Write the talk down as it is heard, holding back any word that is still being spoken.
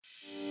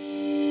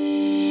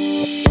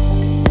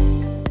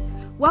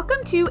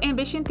Welcome to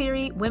Ambition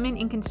Theory Women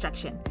in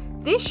Construction.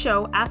 This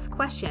show asks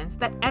questions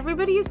that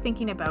everybody is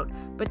thinking about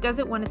but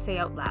doesn't want to say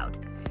out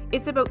loud.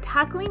 It's about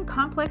tackling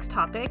complex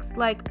topics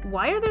like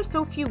why are there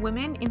so few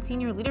women in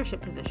senior leadership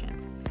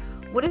positions?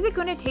 What is it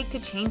going to take to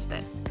change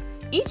this?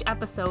 Each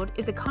episode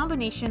is a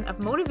combination of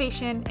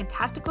motivation and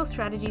tactical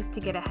strategies to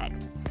get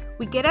ahead.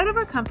 We get out of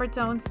our comfort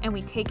zones and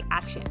we take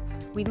action.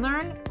 We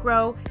learn,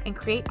 grow, and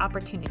create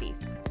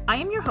opportunities. I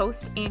am your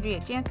host, Andrea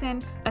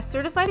Jansen, a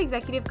certified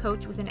executive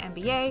coach with an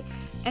MBA,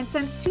 and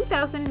since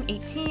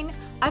 2018,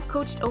 I've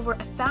coached over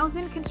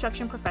 1,000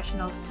 construction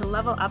professionals to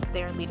level up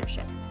their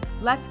leadership.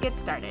 Let's get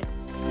started.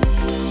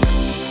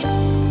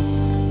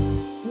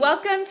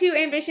 Welcome to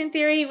Ambition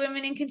Theory,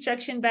 Women in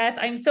Construction, Beth.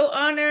 I'm so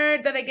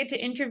honored that I get to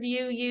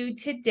interview you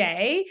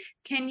today.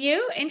 Can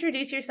you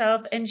introduce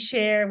yourself and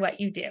share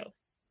what you do?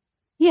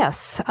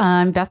 Yes,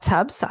 I'm Beth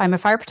Tubbs. I'm a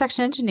fire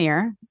protection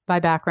engineer by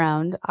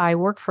background. I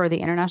work for the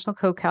International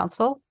Code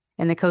Council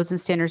in the Codes and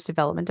Standards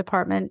Development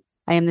Department.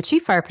 I am the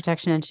chief fire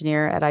protection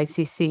engineer at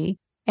ICC,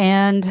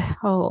 and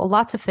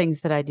lots of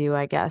things that I do,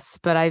 I guess.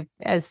 But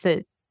as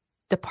the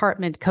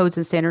department Codes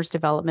and Standards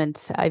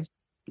Development,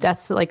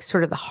 that's like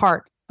sort of the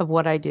heart of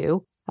what I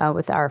do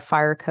with our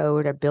fire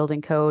code, our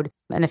building code.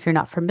 And if you're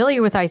not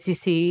familiar with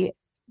ICC,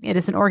 it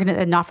is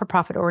a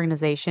not-for-profit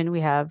organization.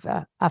 We have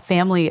a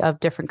family of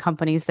different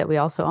companies that we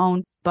also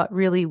own, but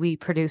really we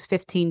produce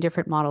 15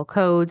 different model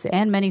codes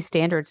and many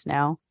standards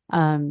now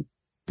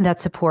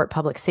that support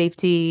public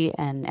safety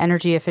and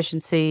energy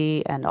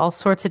efficiency and all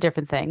sorts of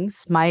different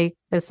things.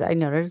 As I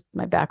noted,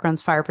 my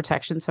background's fire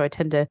protection, so I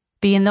tend to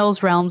be in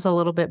those realms a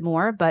little bit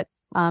more. But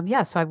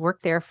so I've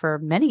worked there for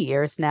many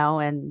years now,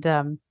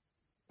 and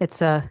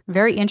it's a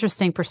very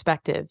interesting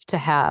perspective to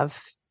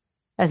have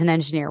as an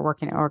engineer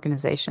working in an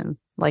organization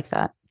like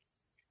that.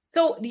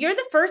 So you're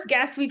the first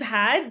guest we've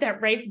had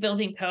that writes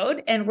building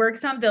code and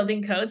works on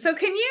building code. So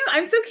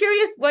I'm so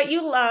curious what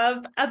you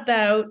love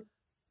about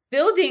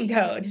building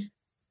code.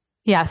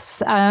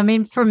 Yes. I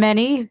mean, for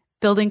many,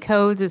 building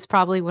codes is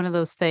probably one of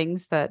those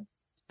things that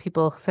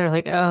people sort of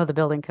like, oh, the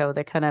building code,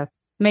 they kind of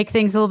make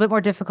things a little bit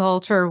more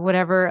difficult or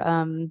whatever.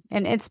 And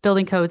it's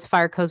building codes,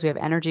 fire codes. We have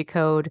energy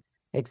code,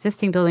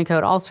 existing building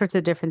code, all sorts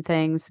of different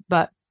things.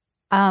 But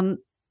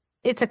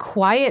it's a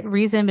quiet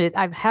reason, but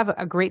I have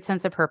a great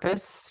sense of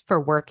purpose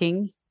for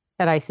working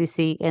at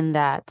ICC in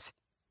that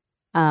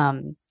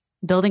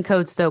building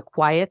codes, though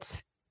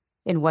quiet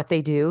in what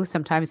they do,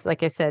 sometimes,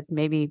 like I said,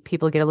 maybe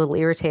people get a little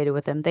irritated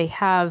with them. They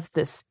have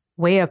this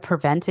way of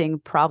preventing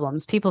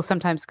problems. People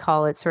sometimes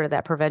call it sort of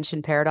that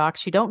prevention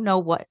paradox. You don't know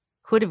what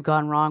could have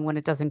gone wrong when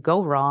it doesn't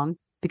go wrong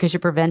because you're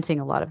preventing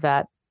a lot of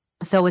that.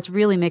 So it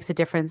really makes a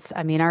difference.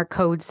 I mean, our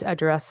codes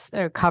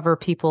cover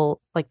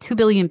people, like 2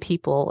 billion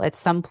people at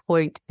some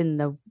point in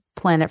the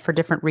planet for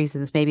different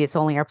reasons. Maybe it's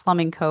only our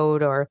plumbing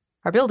code or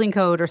our building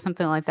code or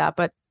something like that.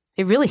 But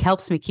it really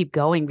helps me keep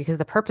going because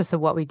the purpose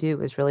of what we do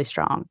is really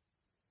strong.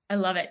 I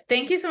love it.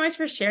 Thank you so much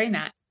for sharing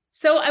that.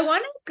 So I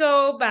want to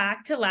go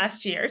back to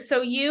last year.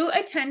 So you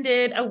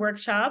attended a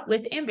workshop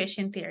with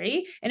Ambition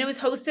Theory, and it was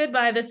hosted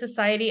by the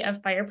Society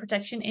of Fire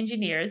Protection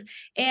Engineers.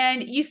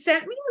 And you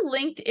sent me a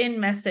LinkedIn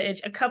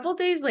message a couple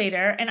days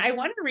later, and I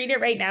want to read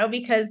it right now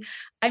because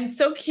I'm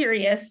so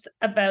curious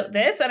about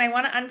this, and I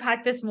want to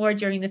unpack this more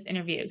during this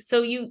interview.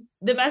 So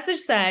the message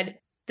said,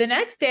 "The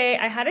next day,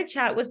 I had a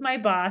chat with my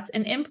boss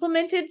and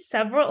implemented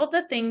several of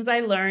the things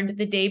I learned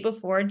the day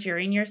before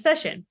during your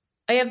session.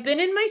 I have been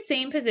in my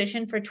same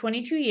position for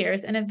 22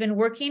 years and have been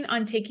working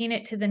on taking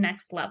it to the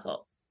next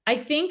level. I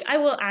think I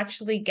will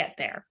actually get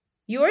there.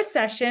 Your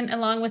session,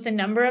 along with a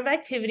number of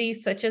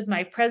activities such as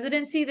my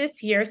presidency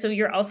this year," so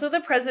you're also the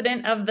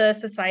president of the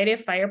Society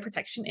of Fire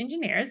Protection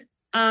Engineers,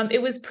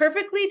 "it was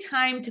perfectly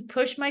timed to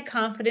push my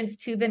confidence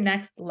to the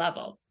next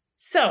level."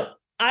 So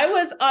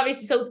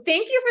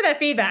thank you for that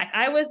feedback.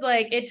 I was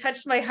like, it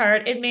touched my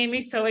heart. It made me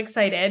so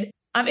excited.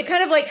 It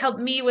kind of like helped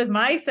me with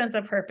my sense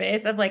of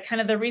purpose of like kind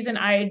of the reason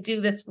I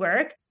do this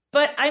work.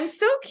 But I'm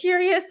so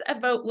curious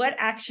about what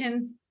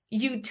actions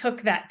you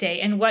took that day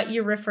and what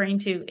you're referring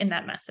to in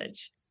that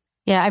message.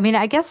 Yeah, I mean,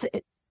 I guess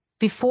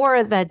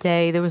before that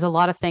day, there was a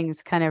lot of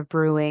things kind of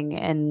brewing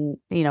and,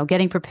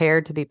 getting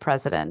prepared to be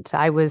president.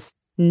 I was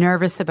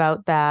nervous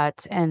about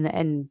that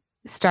and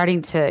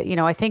starting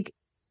to, I think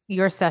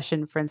your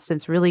session, for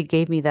instance, really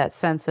gave me that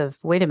sense of,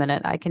 wait a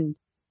minute, I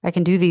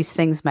can do these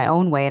things my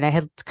own way. And I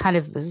had kind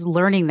of was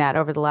learning that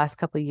over the last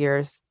couple of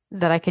years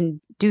that I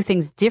can do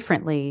things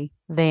differently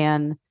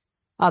than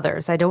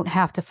others. I don't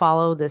have to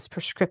follow this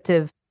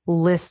prescriptive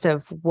list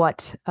of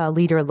what a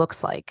leader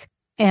looks like.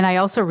 And I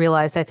also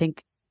realized, I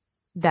think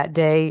that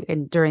day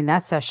and during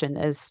that session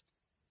is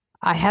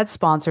I had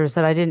sponsors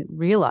that I didn't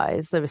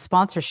realize. There was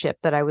sponsorship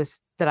that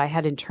I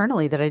had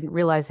internally that I didn't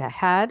realize I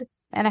had.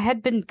 And I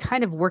had been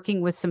kind of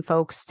working with some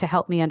folks to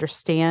help me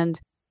understand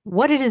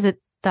what it is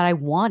that I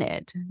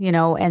wanted,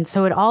 and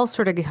so it all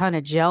sort of kind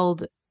of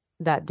gelled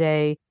that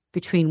day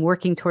between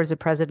working towards the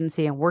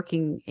presidency and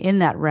working in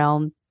that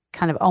realm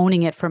kind of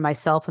owning it for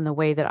myself in the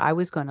way that I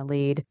was going to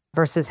lead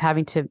versus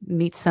having to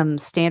meet some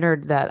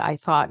standard that I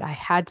thought I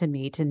had to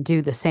meet and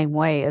do the same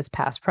way as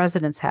past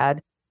presidents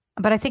had.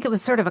 But I think it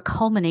was sort of a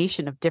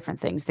culmination of different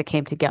things that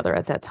came together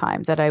at that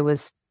time that I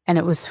was, and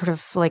it was sort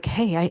of like,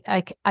 hey,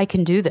 I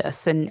can do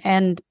this.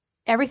 And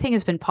everything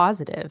has been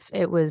positive.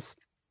 It was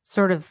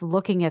sort of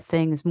looking at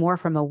things more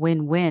from a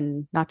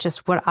win-win, not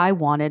just what I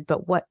wanted,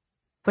 but what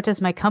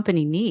does my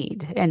company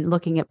need? And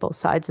looking at both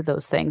sides of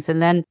those things.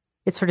 And then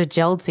it sort of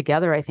gelled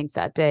together, I think,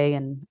 that day.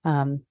 And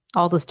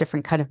all those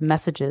different kind of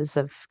messages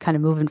of kind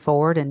of moving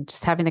forward and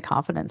just having the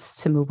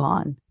confidence to move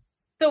on.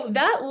 So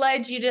that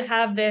led you to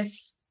have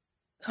this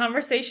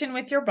conversation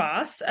with your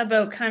boss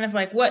about kind of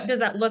like, what does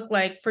that look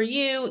like for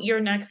you,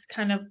 your next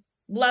kind of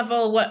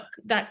level, what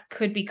that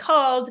could be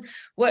called,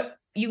 what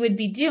you would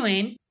be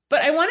doing.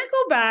 But I want to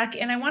go back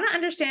and I want to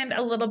understand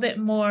a little bit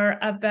more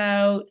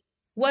about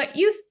what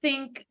you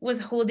think was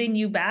holding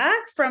you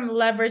back from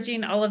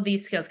leveraging all of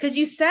these skills. Because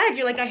you said,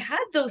 you're like, I had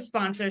those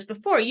sponsors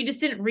before, you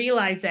just didn't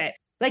realize it.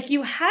 Like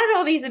you had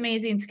all these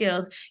amazing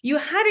skills. You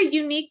had a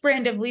unique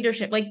brand of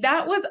leadership. Like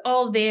that was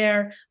all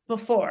there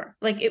before.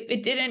 Like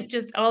it didn't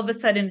just all of a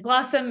sudden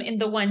blossom in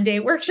the one-day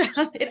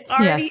workshop. It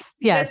already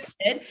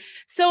existed.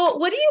 So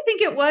what do you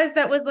think it was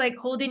that was like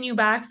holding you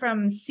back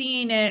from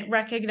seeing it,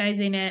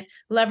 recognizing it,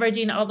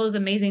 leveraging all those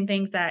amazing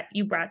things that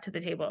you brought to the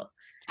table?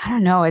 I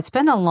don't know. It's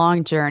been a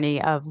long journey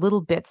of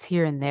little bits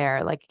here and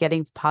there, like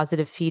getting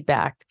positive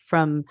feedback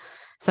from,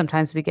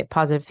 sometimes we get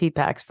positive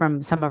feedbacks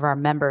from some of our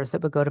members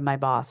that would go to my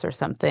boss or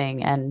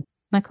something. And I'm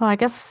like, well, I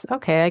guess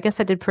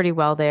I did pretty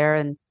well there.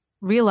 And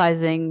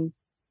realizing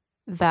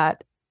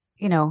that,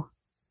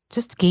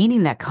 just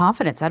gaining that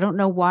confidence. I don't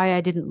know why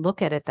I didn't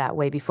look at it that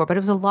way before, but it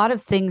was a lot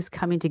of things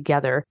coming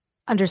together,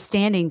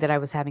 understanding that I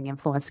was having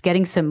influence,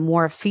 getting some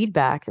more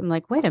feedback. I'm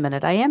like, wait a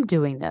minute, I am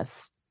doing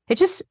this.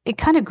 It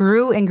kind of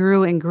grew and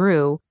grew and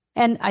grew.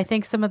 And I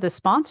think some of the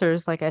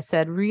sponsors, like I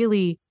said,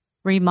 really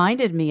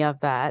reminded me of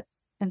that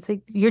and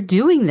say, you're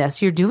doing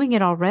this, you're doing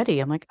it already.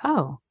 I'm like,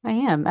 oh, I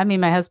am. I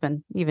mean, my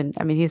husband,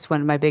 he's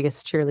one of my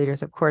biggest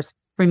cheerleaders, of course,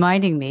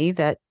 reminding me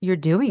that you're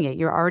doing it,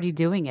 you're already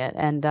doing it.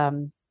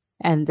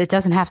 And it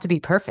doesn't have to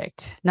be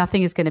perfect.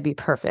 Nothing is going to be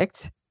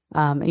perfect.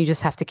 And you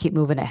just have to keep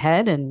moving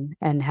ahead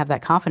and have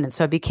that confidence.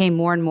 So I became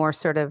more and more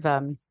sort of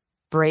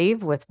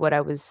brave with what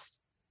I was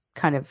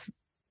kind of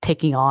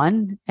taking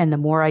on. And the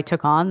more I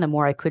took on, the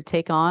more I could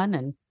take on.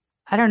 And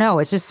I don't know,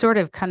 it just sort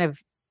of kind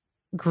of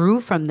grew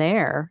from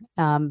there.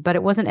 But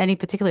it wasn't any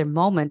particular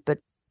moment, but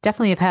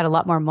definitely have had a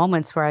lot more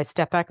moments where I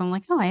step back and I'm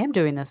like, oh, I am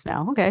doing this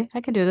now. Okay,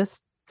 I can do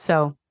this.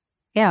 So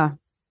yeah.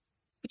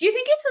 Do you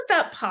think it's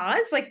that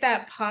pause, like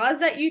that pause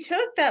that you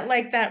took,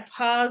 that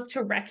pause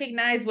to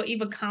recognize what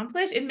you've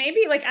accomplished? And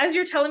maybe like, as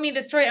you're telling me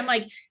the story, I'm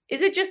like,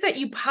 is it just that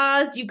you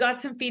paused, you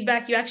got some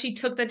feedback, you actually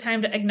took the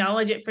time to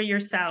acknowledge it for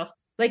yourself?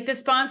 Like the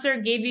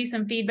sponsor gave you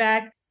some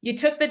feedback, you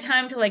took the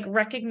time to like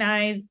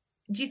recognize.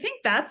 Do you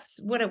think that's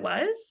what it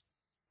was?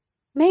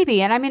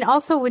 Maybe. And I mean,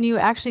 also when you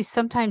actually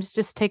sometimes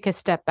just take a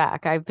step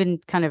back, I've been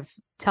kind of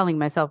telling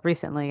myself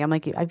recently, I'm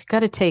like,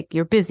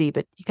 you're busy,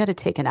 but you got to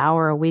take an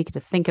hour a week to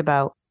think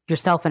about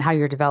yourself and how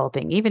you're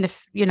developing, even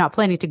if you're not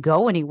planning to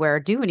go anywhere,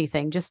 do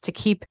anything, just to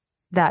keep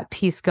that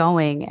piece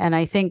going. And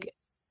I think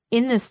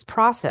in this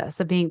process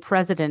of being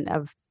president,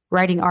 of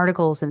writing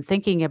articles and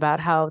thinking about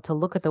how to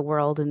look at the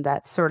world and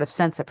that sort of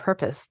sense of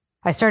purpose,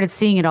 I started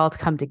seeing it all to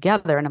come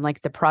together. And I'm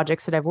like, the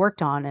projects that I've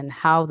worked on and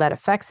how that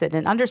affects it,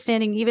 and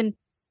understanding even,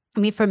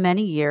 for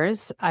many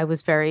years, I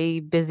was very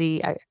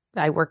busy.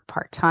 I worked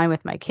part-time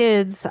with my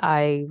kids.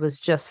 I was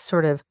just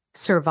sort of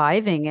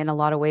surviving in a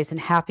lot of ways and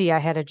happy I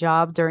had a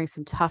job during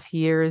some tough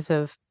years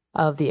of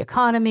the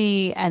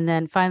economy, and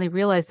then finally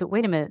realized that,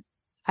 wait a minute,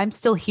 I'm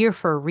still here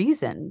for a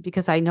reason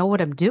because I know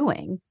what I'm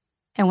doing.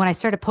 And when I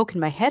started poking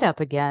my head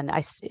up again,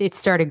 it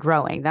started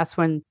growing. That's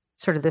when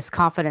sort of this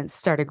confidence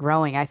started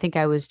growing. I think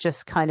I was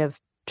just kind of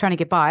trying to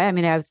get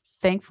by.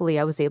 Thankfully,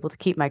 I was able to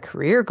keep my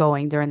career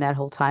going during that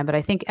whole time. But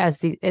I think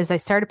as I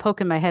started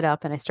poking my head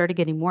up and I started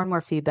getting more and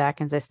more feedback,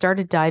 and as I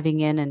started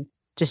diving in and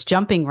just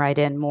jumping right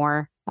in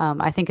more,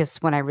 I think is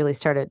when I really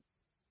started,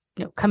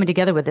 coming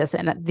together with this.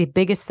 And the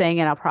biggest thing,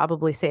 and I'll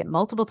probably say it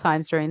multiple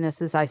times during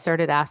this, is I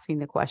started asking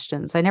the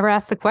questions. I never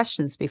asked the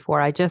questions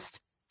before. I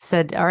just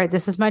said, all right,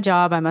 this is my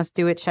job. I must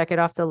do it. Check it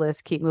off the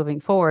list. Keep moving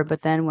forward.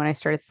 But then when I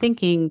started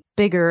thinking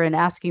bigger and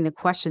asking the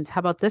questions, how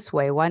about this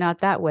way? Why not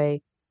that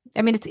way?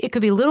 It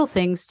could be little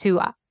things to,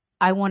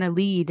 I want to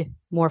lead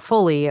more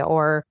fully,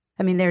 or,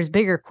 there's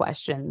bigger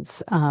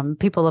questions.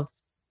 People have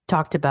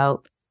talked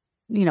about,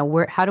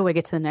 how do I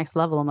get to the next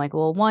level? I'm like,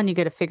 well, one, you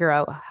got to figure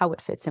out how it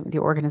fits in with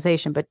your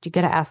organization, but you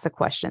got to ask the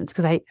questions,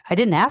 because I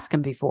didn't ask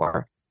them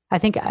before. I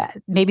think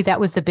maybe that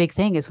was the big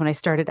thing, is when I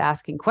started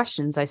asking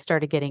questions, I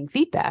started getting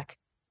feedback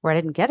where I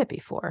didn't get it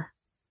before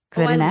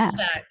because I didn't ask.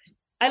 That.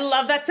 I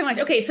love that so much.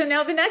 Okay, so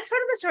now the next part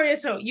of the story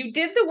is, so you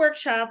did the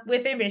workshop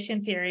with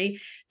Ambition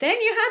Theory, then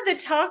you had the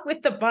talk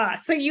with the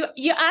boss. So you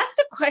asked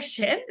a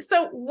question.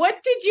 So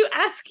what did you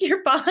ask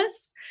your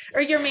boss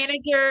or your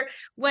manager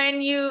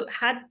when you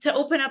had to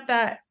open up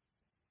that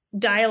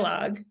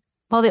dialogue?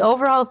 Well, the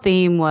overall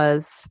theme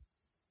was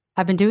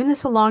I've been doing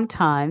this a long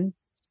time,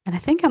 and I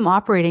think I'm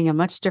operating a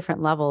much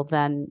different level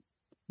than,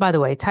 by the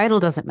way,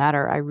 title doesn't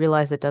matter. I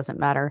realize it doesn't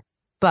matter,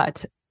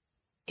 but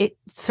it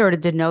sort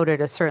of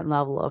denoted a certain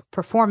level of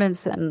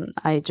performance. And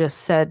I just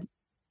said,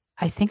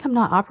 I think I'm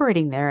not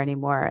operating there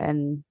anymore.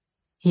 And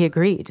he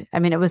agreed. I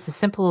mean, it was as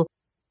simple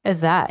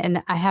as that.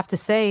 And I have to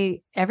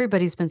say,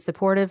 everybody's been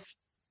supportive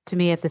to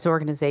me at this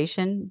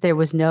organization. There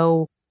was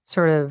no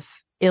sort of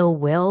ill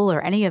will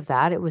or any of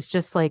that. It was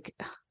just like,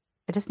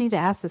 I just need to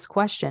ask this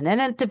question.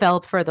 And it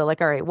developed further, like,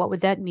 all right, what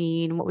would that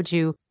mean? What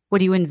do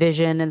you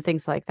envision and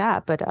things like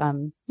that? But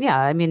yeah,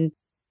 I mean,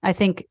 I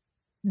think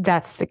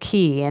that's the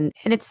key. And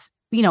it's,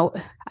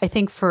 I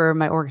think for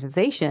my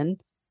organization,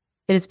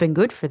 it has been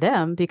good for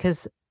them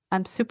because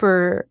I'm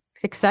super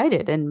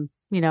excited and,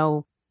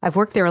 I've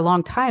worked there a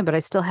long time, but I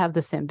still have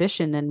this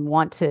ambition and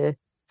want to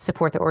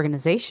support the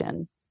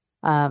organization,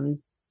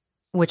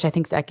 which I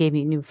think that gave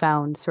me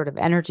newfound sort of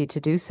energy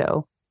to do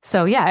so.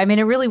 So, yeah, I mean,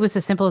 it really was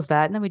as simple as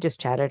that. And then we just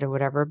chatted or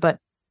whatever, but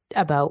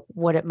about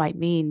what it might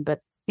mean. But,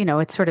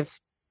 it sort of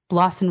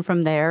blossomed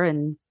from there.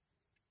 And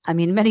I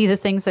mean, many of the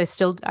things I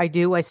still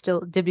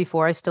did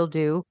before, I still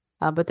do.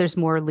 But there's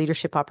more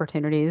leadership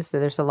opportunities.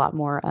 There's a lot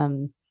more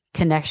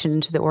connection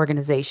to the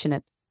organization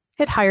at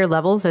higher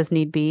levels as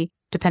need be,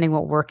 depending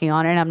what we're working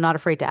on. And I'm not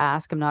afraid to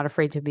ask. I'm not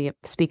afraid to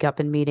speak up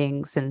in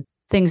meetings and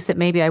things that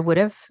maybe I would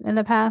have in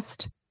the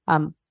past.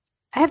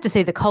 I have to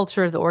say the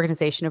culture of the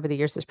organization over the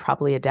years has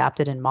probably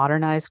adapted and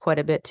modernized quite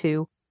a bit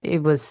too.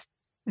 It was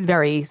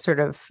very sort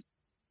of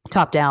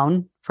top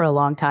down for a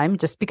long time,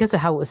 just because of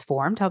how it was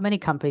formed, how many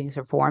companies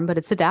are formed, but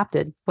it's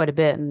adapted quite a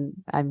bit. And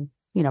I'm,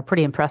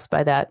 pretty impressed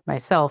by that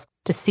myself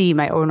to see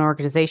my own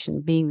organization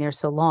being there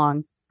so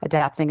long,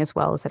 adapting as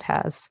well as it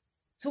has.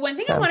 So one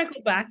thing I want to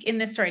go back in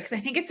this story, because I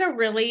think it's a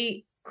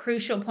really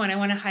crucial point I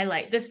want to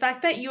highlight, this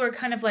fact that you are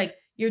kind of like,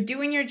 you're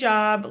doing your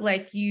job,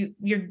 like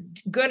you're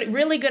good,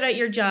 really good at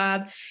your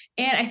job.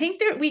 And I think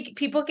that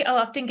people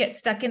often get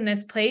stuck in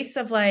this place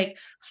of like,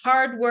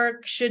 hard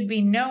work should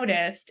be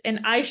noticed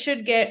and I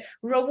should get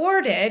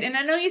rewarded. And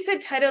I know you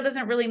said title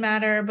doesn't really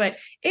matter, but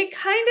it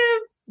kind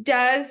of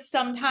does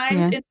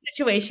sometimes in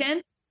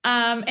situations.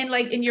 And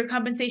like in your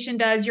compensation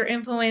does, your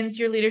influence,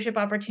 your leadership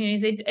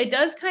opportunities, it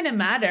does kind of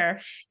matter.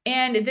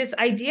 And this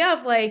idea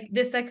of like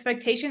this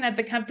expectation that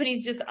the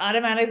company's just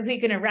automatically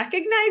going to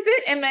recognize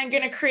it and then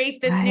going to create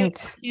this new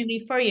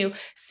opportunity for you.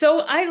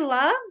 So I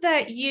love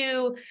that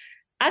you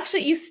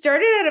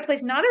started at a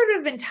place not out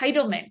of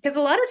entitlement, because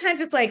a lot of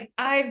times it's like,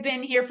 I've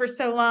been here for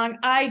so long,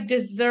 I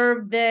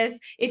deserve this.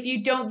 If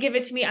you don't give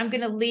it to me, I'm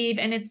going to leave.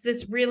 And it's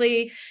this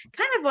really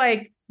kind of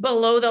like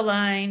below the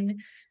line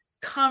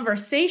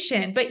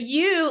conversation. But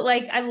you,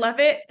 like, I love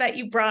it that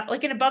you brought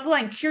like an above the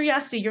line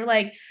curiosity. You're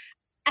like,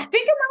 I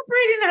think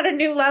I'm operating at a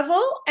new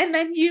level. And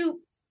then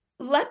you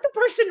let the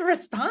person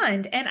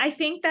respond. And I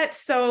think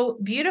that's so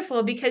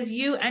beautiful because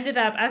you ended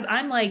up, as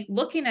I'm like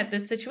looking at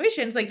this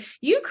situation, it's like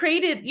you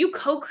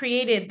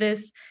co-created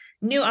this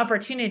new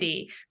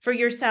opportunity for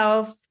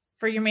yourself,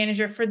 for your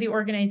manager, for the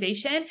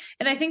organization.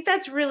 And I think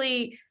that's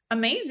really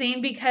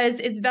amazing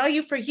because it's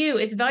value for you.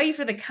 It's value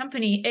for the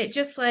company. It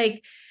just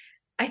like,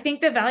 I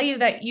think the value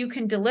that you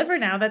can deliver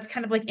now that's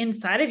kind of like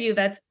inside of you,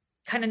 that's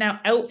kind of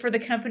now out for the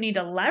company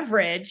to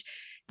leverage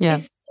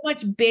is so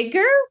much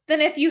bigger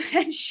than if you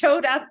had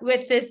showed up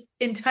with this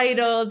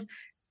entitled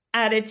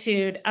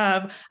attitude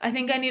of, I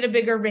think I need a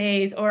bigger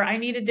raise, or I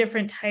need a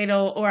different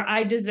title, or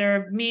I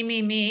deserve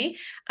me.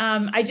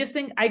 I just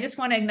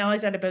want to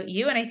acknowledge that about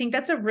you. And I think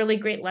that's a really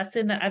great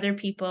lesson that other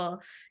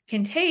people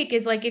can take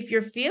is like, if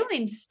you're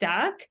feeling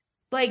stuck,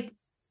 like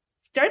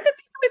start the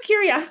with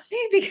curiosity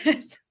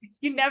because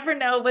you never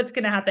know what's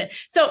going to happen.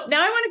 So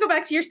now I want to go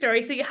back to your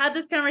story. So you had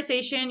this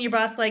conversation, your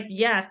boss, like,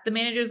 yes, the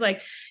manager's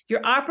like,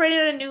 you're operating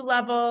at a new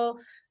level.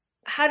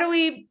 How do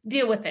we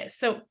deal with this?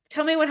 So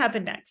tell me what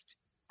happened next.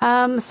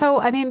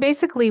 So I mean,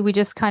 basically we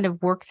just kind of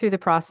worked through the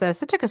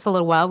process. It took us a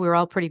little while. We were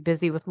all pretty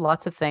busy with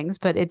lots of things,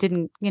 but it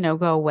didn't,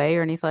 go away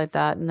or anything like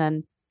that. And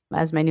then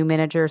as my new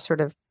manager sort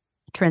of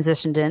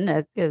transitioned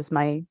in, as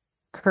my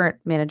current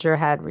manager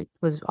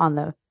was on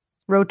the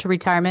road to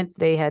retirement,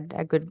 they had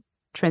a good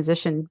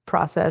transition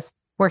process,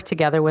 worked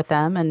together with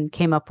them and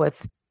came up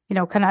with, kind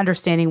of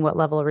understanding what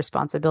level of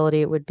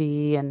responsibility it would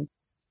be. And,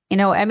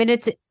 I mean,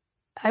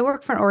 I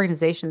work for an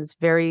organization that's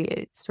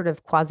very sort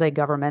of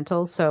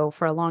quasi-governmental. So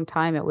for a long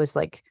time, it was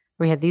like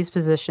we had these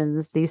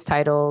positions, these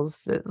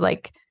titles,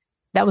 like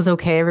that was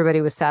okay.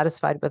 Everybody was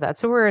satisfied with that.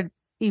 So we're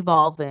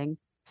evolving.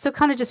 So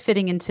kind of just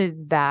fitting into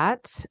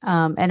that.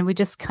 And we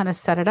just kind of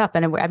set it up.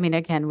 And I mean,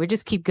 again, we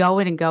just keep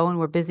going and going.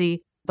 We're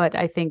busy. But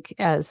I think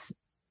as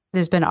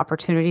there's been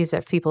opportunities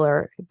that people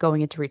are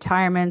going into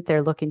retirement,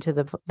 they're looking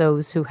to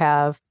those who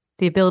have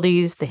the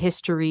abilities, the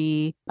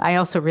history. I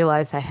also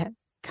realized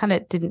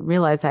didn't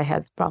realize I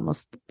had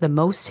almost the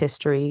most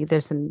history.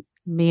 There's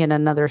me and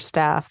another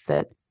staff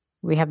that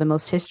we have the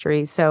most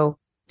history. So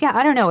yeah,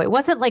 I don't know. It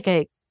wasn't like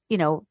the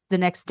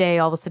next day,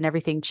 all of a sudden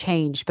everything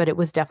changed, but it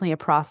was definitely a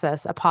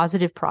process, a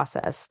positive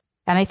process.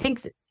 And I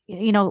think,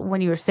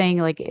 when you were saying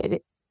like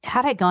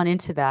had I gone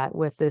into that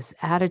with this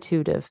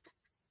attitude of,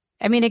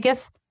 I mean, I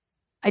guess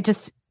I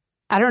just,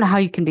 I don't know how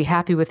you can be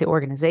happy with the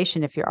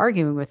organization if you're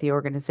arguing with the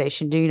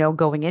organization,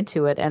 going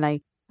into it. And I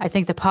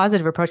think the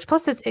positive approach,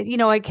 plus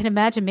I can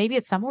imagine maybe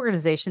at some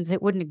organizations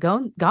it wouldn't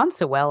have gone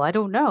so well. I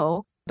don't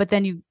know. But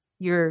then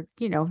you're,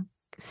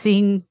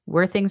 seeing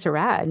where things are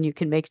at and you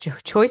can make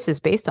choices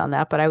based on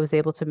that. But I was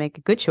able to make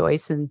a good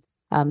choice and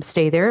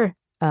stay there.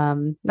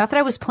 Not that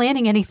I was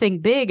planning anything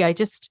big. I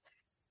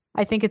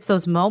think it's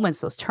those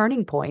moments, those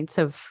turning points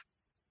of,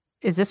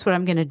 is this what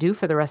I'm going to do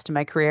for the rest of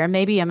my career? And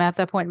maybe I'm at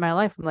that point in my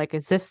life. I'm like,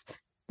 is this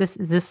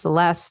the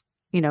last,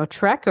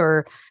 trek,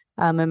 or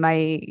am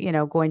I,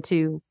 going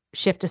to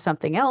shift to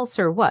something else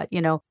or what?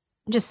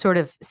 Just sort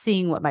of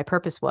seeing what my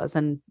purpose was.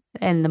 And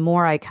the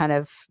more I kind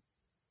of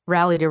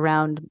rallied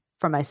around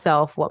for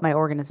myself, what my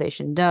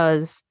organization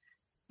does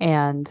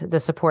and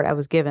the support I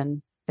was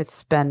given,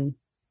 it's been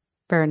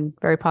very,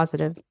 very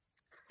positive.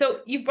 So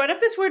you've brought up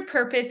this word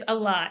purpose a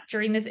lot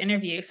during this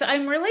interview. So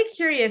I'm really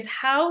curious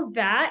how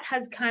that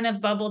has kind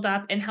of bubbled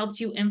up and helped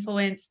you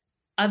influence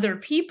other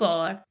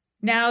people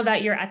now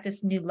that you're at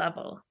this new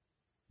level.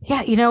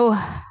 Yeah,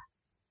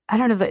 I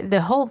don't know,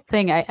 the whole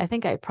thing, I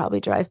think I probably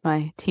drive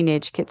my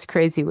teenage kids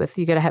crazy with,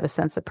 you got to have a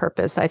sense of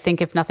purpose. I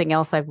think if nothing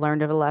else I've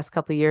learned over the last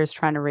couple of years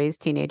trying to raise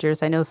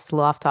teenagers, I know this is a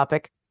little off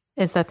topic,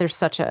 is that there's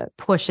such a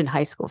push in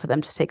high school for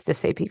them to take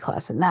this AP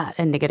class and that,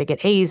 and they got to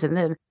get A's. And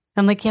then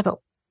I'm like, yeah, but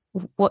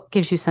what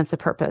gives you sense of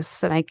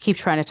purpose? And I keep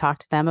trying to talk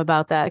to them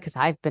about that because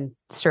I've been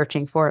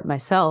searching for it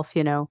myself.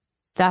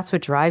 That's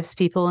what drives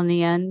people in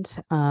the end.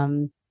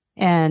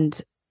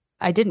 And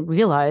I didn't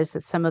realize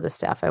that some of the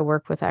staff I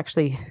work with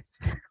actually,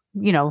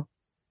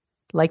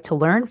 like to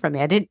learn from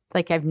me.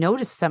 I've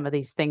noticed some of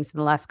these things in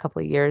the last couple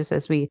of years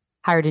as we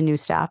hired a new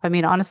staff. I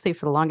mean, honestly,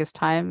 for the longest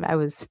time, I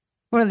was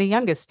one of the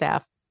youngest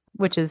staff,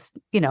 which is,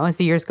 as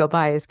the years go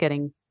by, is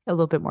getting a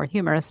little bit more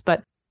humorous.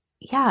 But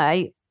yeah,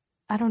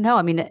 I don't know.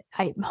 I mean,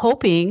 I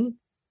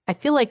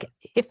feel like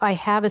if I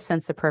have a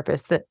sense of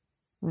purpose,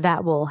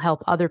 that will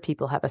help other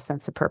people have a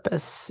sense of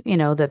purpose,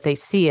 that they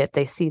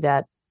see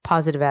that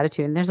positive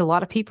attitude. And there's a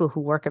lot of people who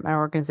work at my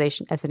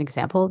organization, as an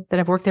example, that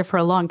have worked there for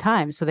a long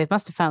time. So they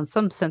must have found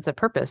some sense of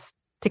purpose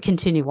to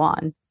continue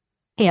on.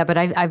 Yeah, but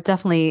I've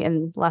definitely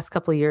in the last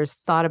couple of years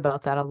thought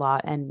about that a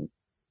lot and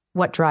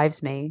what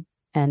drives me.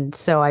 And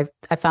so I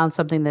found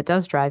something that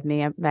does drive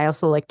me. I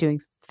also like doing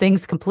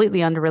things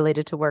completely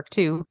unrelated to work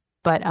too.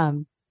 But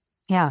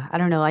yeah, I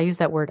don't know. I use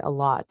that word a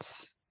lot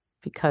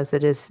because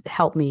it has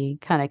helped me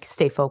kind of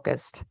stay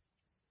focused.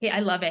 Yeah,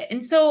 I love it.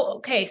 And so,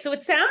 okay, so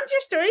your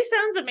story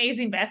sounds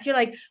amazing, Beth. You're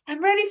like, I'm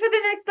ready for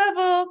the next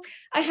level.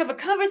 I have a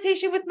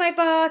conversation with my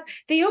boss.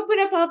 They open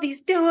up all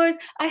these doors.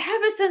 I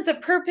have a sense of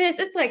purpose.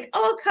 It's like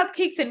all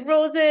cupcakes and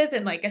roses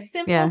and like a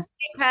simple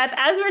path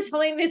as we're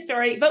telling this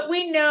story. But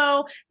we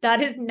know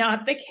that is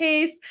not the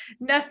case.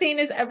 Nothing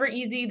is ever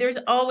easy. There's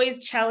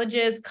always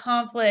challenges,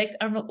 conflict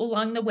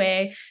along the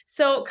way.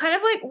 So kind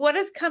of like what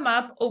has come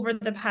up over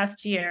the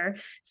past year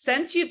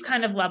since you've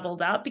kind of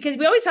leveled up? Because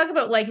we always talk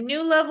about like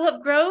new level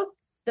of growth.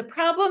 The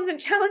problems and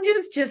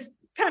challenges just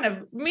kind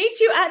of meet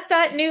you at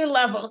that new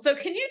level. So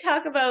can you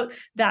talk about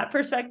that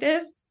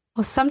perspective?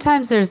 Well,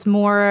 sometimes there's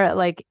more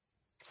like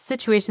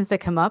situations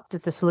that come up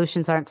that the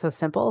solutions aren't so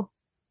simple.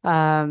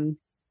 Um,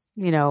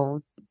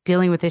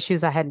 Dealing with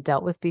issues I hadn't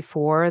dealt with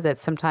before, that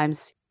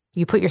sometimes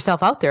you put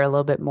yourself out there a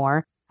little bit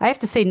more. I have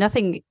to say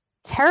nothing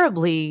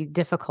terribly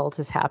difficult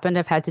has happened.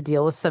 I've had to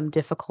deal with some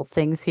difficult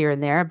things here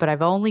and there, but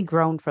I've only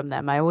grown from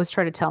them. I always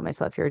try to tell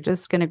myself, you're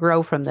just going to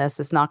grow from this.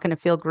 It's not going to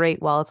feel great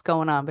while it's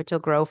going on, but you'll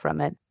grow from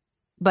it.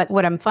 But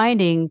what I'm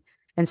finding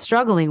and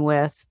struggling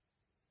with,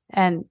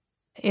 and,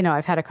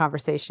 I've had a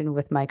conversation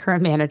with my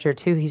current manager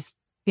too. He's,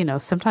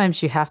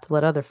 sometimes you have to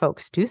let other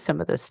folks do some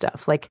of this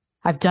stuff. Like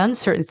I've done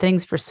certain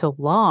things for so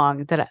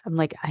long that I'm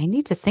like, I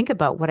need to think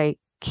about what I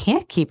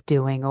can't keep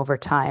doing over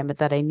time,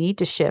 that I need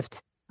to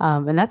shift.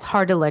 And that's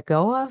hard to let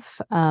go of.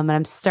 And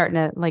I'm starting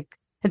to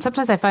and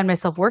sometimes I find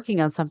myself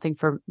working on something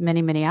for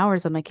many, many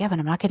hours. I'm like, yeah, but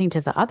I'm not getting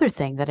to the other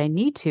thing that I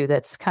need to,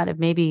 that's kind of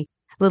maybe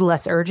a little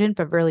less urgent,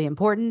 but really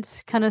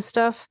important kind of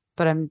stuff.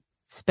 But I'm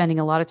spending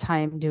a lot of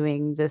time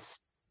doing this,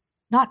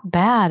 not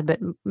bad, but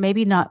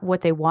maybe not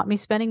what they want me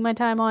spending my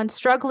time on,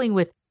 struggling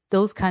with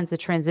those kinds of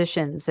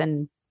transitions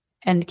and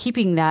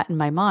keeping that in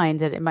my mind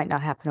that it might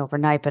not happen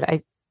overnight,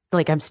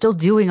 but I'm still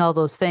doing all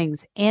those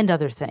things and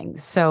other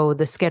things. So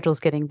the schedule's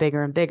getting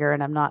bigger and bigger,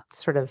 and I'm not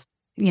sort of,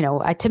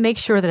 to make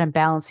sure that I'm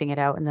balancing it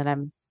out and that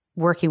I'm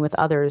working with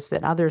others,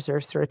 and others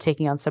are sort of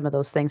taking on some of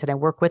those things, and I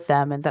work with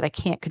them, and that I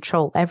can't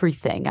control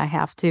everything. I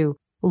have to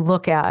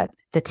look at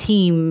the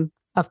team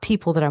of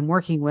people that I'm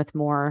working with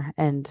more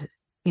and,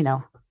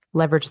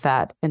 leverage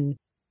that and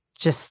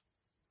just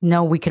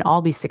know we can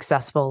all be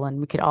successful and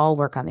we can all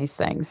work on these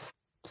things.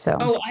 So,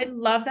 oh, I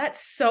love that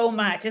so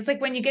much. It's like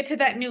when you get to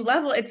that new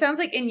level, it sounds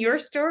like in your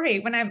story,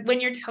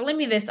 when you're telling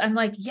me this, I'm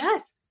like,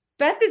 yes,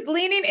 Beth is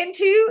leaning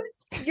into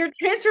your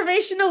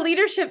transformational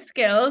leadership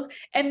skills.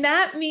 And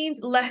that means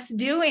less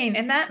doing.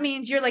 And that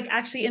means you're like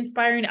actually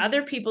inspiring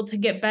other people to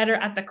get better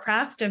at the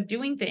craft of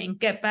doing things,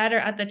 get better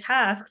at the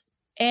tasks.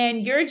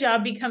 and your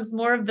job becomes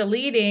more of the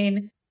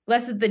leading,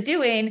 less of the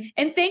doing.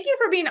 And thank you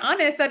for being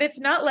honest that it's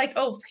not like,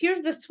 oh,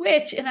 here's the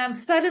switch and I'm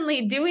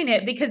suddenly doing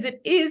it, because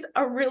it is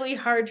a really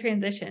hard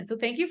transition. So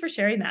thank you for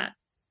sharing that.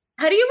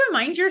 How do you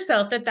remind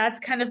yourself that that's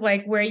kind of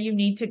like where you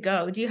need to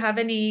go? Do you have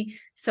any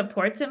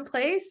supports in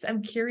place?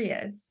 I'm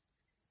curious.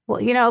 Well,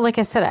 like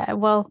I said,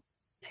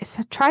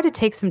 try to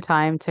take some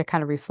time to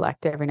kind of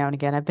reflect every now and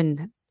again. I've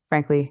been,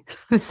 frankly,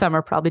 this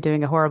summer probably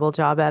doing a horrible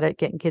job at it,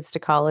 getting kids to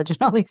college and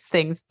all these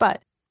things,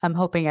 but I'm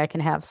hoping I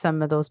can have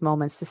some of those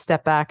moments to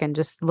step back and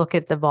just look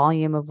at the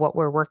volume of what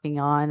we're working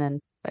on. And,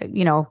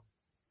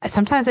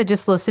 sometimes I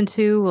just listen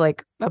to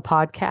like a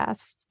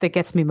podcast that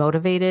gets me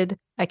motivated.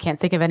 I can't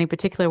think of any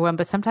particular one,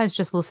 but sometimes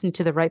just listening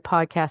to the right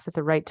podcast at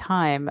the right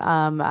time.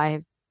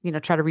 I,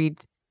 try to read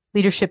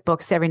leadership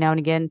books every now and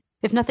again,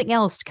 if nothing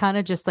else, kind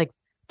of just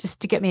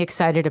to get me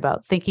excited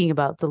about thinking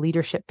about the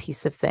leadership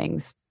piece of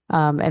things,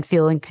 and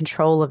feel in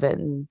control of it,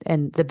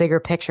 and the bigger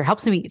picture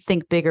helps me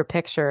think bigger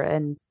picture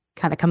and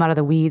kind of come out of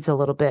the weeds a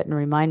little bit and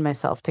remind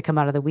myself to come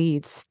out of the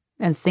weeds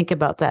and think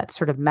about that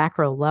sort of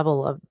macro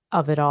level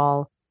of it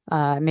all.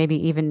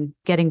 Maybe even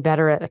getting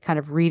better at kind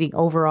of reading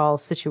overall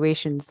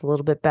situations a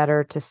little bit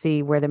better to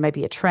see where there might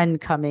be a trend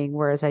coming,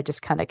 whereas I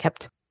just kind of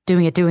kept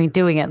doing it.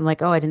 And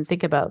like, oh, I didn't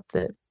think about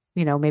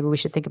maybe we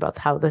should think about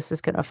how this is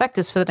going to affect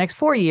us for the next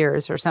 4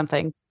 years or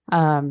something.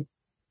 I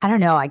don't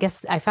know. I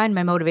guess I find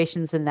my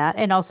motivations in that.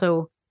 And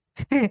also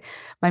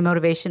my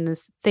motivation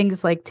is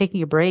things like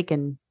taking a break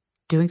and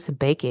doing some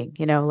baking,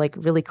 like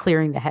really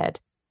clearing the head.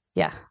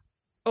 Yeah.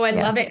 Oh, I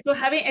Yeah. love it.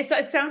 So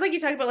it sounds like you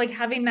talk about like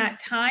having that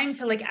time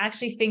to like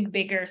actually think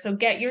bigger. So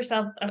get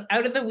yourself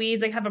out of the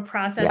weeds, like have a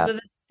process, Yeah. whether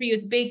for you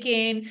it's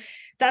baking.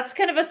 That's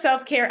kind of a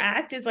self-care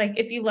act, is like,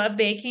 if you love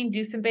baking,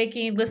 do some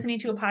baking, listening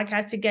to a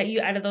podcast to get you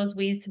out of those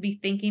weeds, to be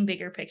thinking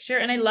bigger picture.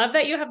 And I love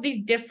that you have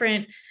these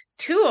different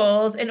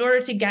tools in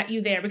order to get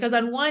you there, because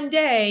on one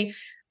day,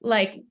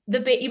 like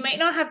you might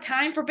not have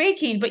time for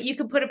baking, but you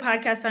could put a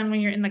podcast on when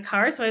you're in the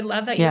car. So I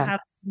love that you Yeah. have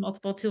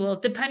multiple tools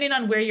depending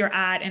on where you're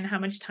at and how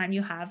much time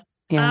you have.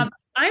 Yeah.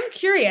 I'm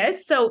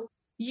curious. So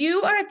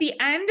you are at the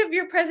end of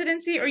your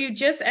presidency, or you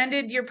just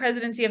ended your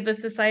presidency of the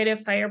Society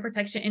of Fire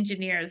Protection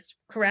Engineers,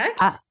 correct?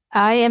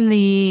 I am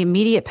the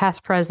immediate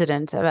past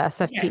president of Okay.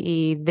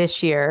 SFPE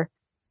this year.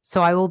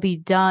 So I will be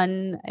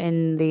done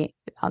on the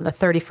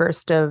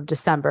 31st of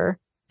December.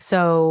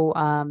 So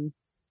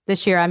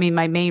this year, I mean,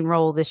 my main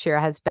role this year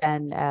has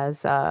been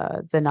as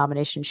the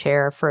nomination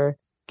chair for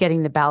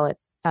getting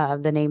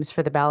the names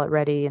for the ballot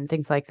ready and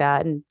things like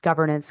that, and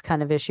governance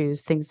kind of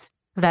issues, things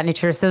of that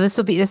nature. So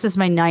this is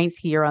my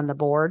 9th year on the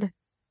board.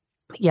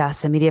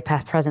 Yes, immediate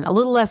past president. A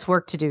little less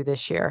work to do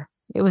this year.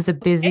 It was a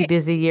busy, Okay.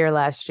 busy year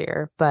last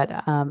year, but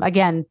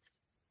again,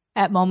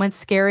 at moments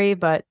scary,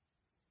 but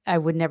I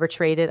would never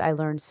trade it. I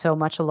learned so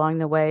much along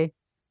the way.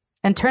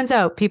 And turns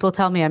out people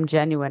tell me I'm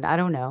genuine. I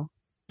don't know.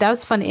 That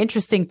was a fun,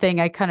 interesting thing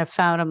I kind of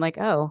found. I'm like,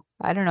 oh,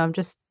 I don't know. I'm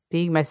just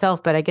being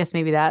myself, but I guess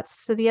maybe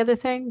that's the other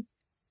thing.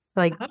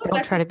 Like, Oh, don't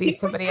that's try a to be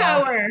somebody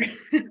else. superpower.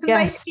 Might be your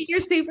Yes.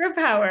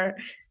 superpower.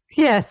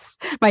 Yes.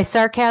 My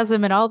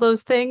sarcasm and all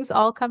those things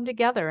all come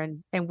together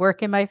and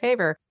work in my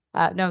favor.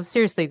 No,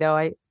 seriously though,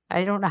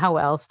 I don't know how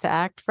else to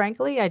act,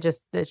 frankly. It's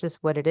just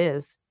what it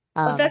is.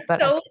 Oh, that's But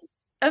so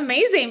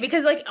amazing,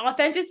 because like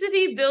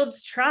authenticity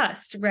builds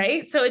trust,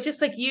 right? So it's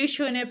just like you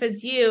showing up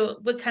as you,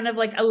 what kind of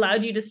like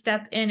allowed you to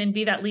step in and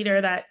be that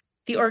leader that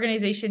the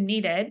organization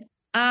needed.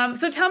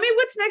 So tell me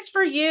what's next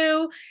for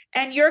you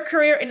and your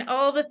career and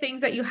all the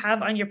things that you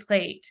have on your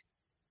plate.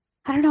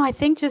 I don't know. I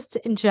think just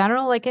in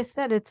general, like I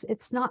said,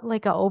 it's not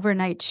like an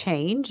overnight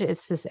change.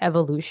 It's this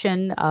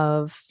evolution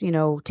of,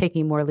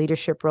 taking more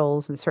leadership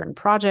roles in certain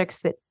projects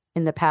that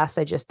in the past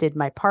I just did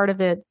my part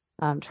of it.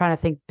 Trying to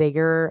think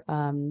bigger,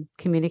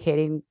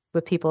 communicating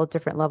with people at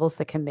different levels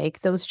that can make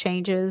those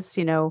changes,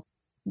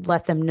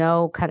 let them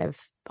know, kind of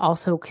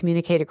also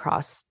communicate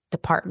across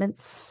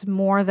departments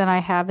more than I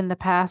have in the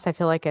past. I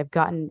feel like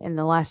in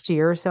the last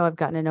year or so, I've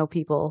gotten to know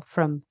people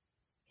from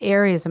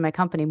areas of my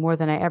company more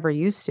than I ever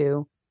used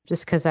to,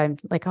 just because I'm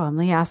like, oh, let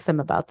me ask them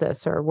about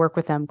this or work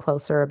with them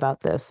closer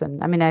about this.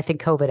 And I mean, I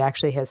think COVID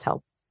actually has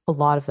helped a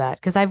lot of that,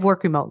 because I've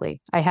worked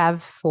remotely. I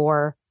have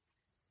for,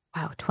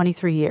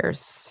 23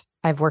 years.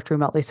 I've worked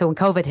remotely. So when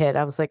COVID hit,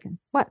 I was like,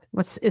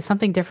 is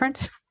something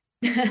different?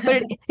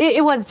 But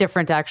it was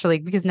different actually,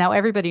 because now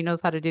everybody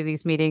knows how to do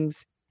these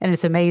meetings and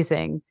it's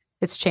amazing.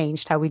 It's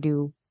changed how we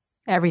do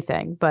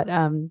everything, but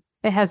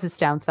it has its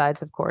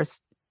downsides, of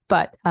course.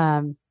 But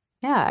yeah,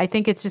 I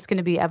think it's just going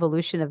to be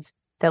evolution of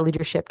that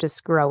leadership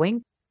just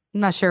growing.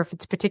 I'm not sure if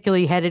it's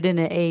particularly headed in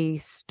a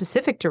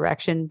specific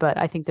direction, but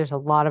I think there's a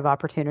lot of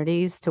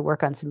opportunities to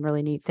work on some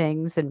really neat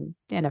things and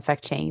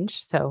affect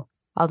change. So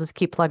I'll just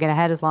keep plugging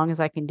ahead as long as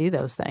I can do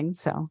those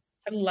things. So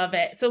I love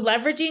it. So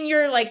leveraging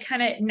your like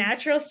kind of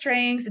natural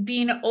strengths,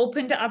 being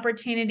open to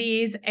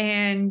opportunities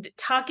and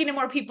talking to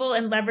more people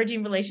and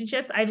leveraging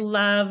relationships. I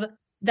love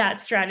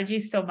that strategy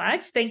so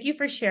much. Thank you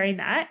for sharing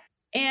that.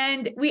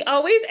 And we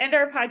always end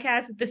our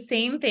podcast with the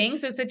same thing.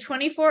 So it's a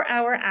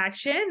 24-hour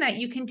action that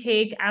you can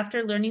take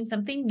after learning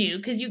something new,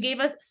 because you gave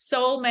us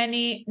so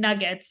many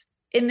nuggets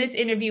in this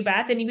interview,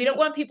 Beth, and we don't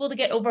want people to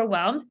get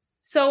overwhelmed.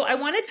 So I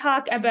want to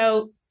talk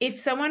about, if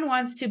someone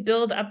wants to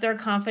build up their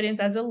confidence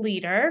as a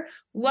leader,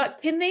 what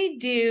can they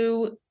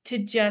do to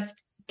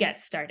just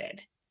get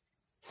started?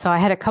 So I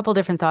had a couple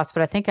different thoughts,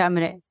 but I think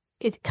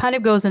it kind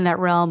of goes in that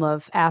realm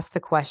of ask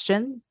the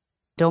question.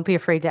 Don't be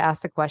afraid to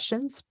ask the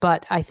questions.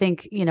 But I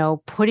think,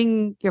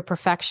 putting your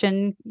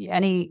perfection,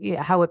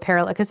 how it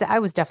paralyzed, because I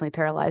was definitely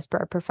paralyzed by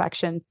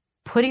perfection,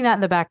 putting that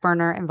in the back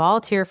burner and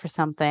volunteer for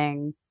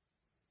something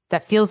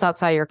that feels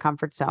outside your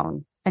comfort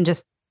zone and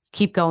just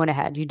keep going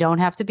ahead. You don't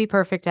have to be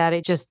perfect at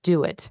it. Just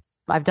do it.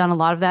 I've done a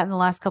lot of that in the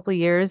last couple of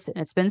years, and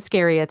it's been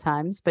scary at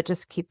times, but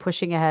just keep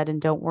pushing ahead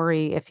and don't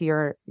worry if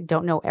you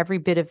don't know every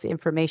bit of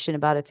information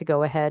about it to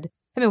go ahead.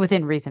 I mean,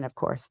 within reason, of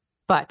course,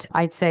 but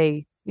I'd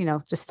say,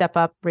 just step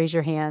up, raise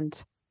your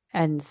hand,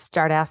 and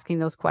start asking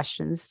those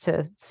questions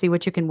to see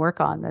what you can work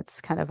on that's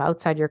kind of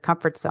outside your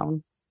comfort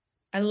zone.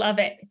 I love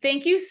it.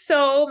 Thank you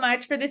so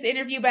much for this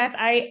interview, Beth.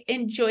 I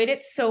enjoyed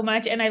it so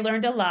much and I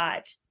learned a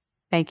lot.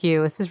 Thank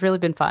you. This has really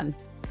been fun.